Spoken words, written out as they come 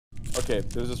Okay,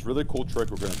 there's this really cool trick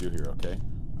we're gonna do here, okay?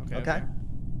 Okay.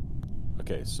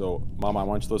 Okay, so, Mama, I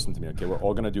want you to listen to me, okay? We're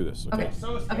all gonna do this, okay?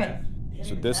 Okay.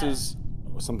 So this is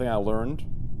something I learned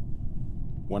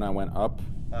when I went up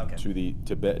to the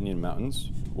Tibetan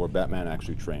mountains, where Batman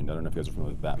actually trained. I don't know if you guys are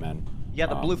familiar with Batman. Yeah,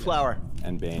 the blue flower.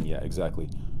 And Bane, yeah, exactly.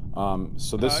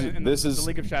 So this is the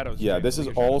League of Shadows. Yeah, this is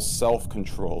all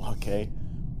self-control, okay?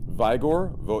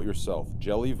 Vigor, vote yourself.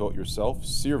 Jelly, vote yourself.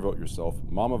 Seer, vote yourself.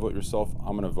 Mama, vote yourself.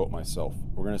 I'm gonna vote myself.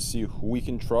 We're gonna see who we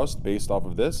can trust based off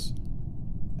of this,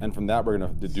 and from that we're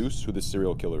gonna deduce who the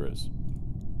serial killer is.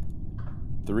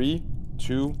 3,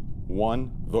 2,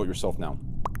 1. Vote yourself now.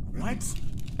 What?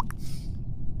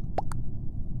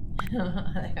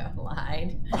 I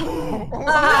lied.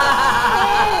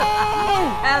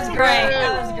 That was great.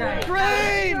 That was great.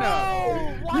 Crane!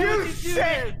 You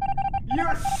shit!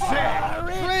 You're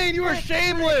sick! Crane, you are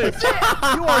shameless!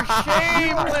 You are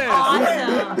shameless!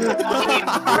 Awesome.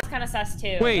 That's kind of sus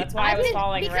too. Wait. That's why I was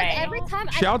following Ray. Every time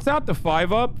Shouts out to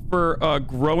 5UP for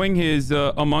growing his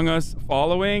Among Us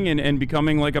following and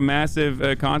becoming like a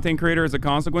massive content creator as a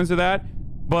consequence of that.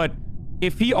 But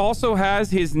if he also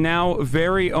has his now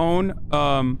very own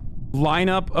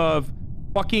lineup of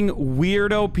fucking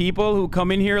weirdo people who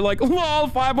come in here like, lol,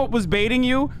 5UP was baiting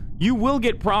you, you will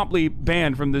get promptly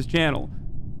banned from this channel.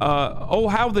 Oh,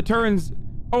 how the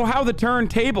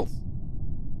turntables.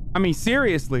 I mean,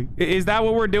 seriously, is that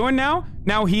what we're doing now?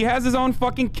 Now he has his own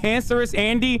fucking cancerous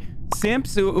Andy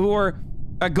simps who are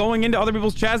going into other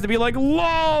people's chats to be like,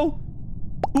 lol,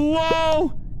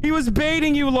 he was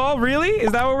baiting you, lol. Really?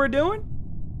 Is that what we're doing?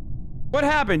 What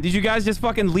happened? Did you guys just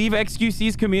fucking leave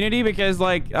XQC's community because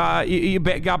like you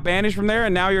got banished from there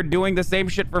and now you're doing the same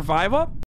shit for 5UP?